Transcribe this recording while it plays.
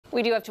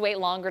We do have to wait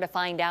longer to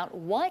find out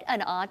what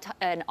an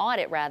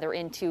audit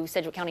into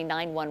Sedgwick County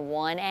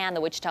 911 and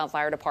the Wichita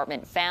Fire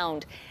Department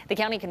found. The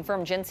county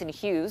confirmed Jensen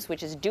Hughes,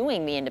 which is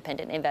doing the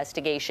independent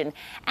investigation,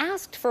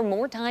 asked for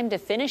more time to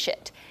finish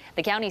it.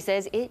 The county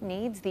says it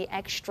needs the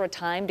extra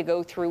time to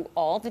go through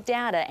all the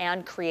data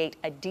and create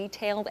a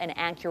detailed and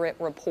accurate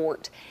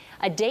report.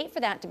 A date for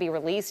that to be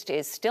released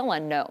is still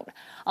unknown.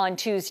 On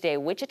Tuesday,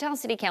 Wichita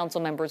City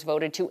Council members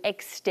voted to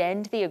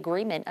extend the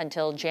agreement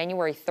until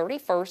January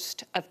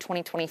 31st of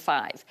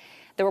 2025.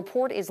 The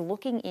report is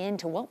looking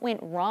into what went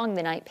wrong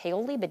the night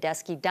Paoly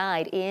Bedeski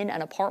died in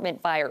an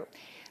apartment fire.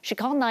 She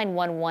called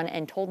 911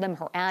 and told them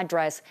her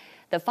address.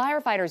 The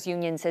firefighters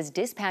union says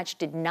dispatch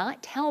did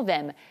not tell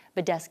them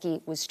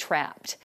Bedeski was trapped.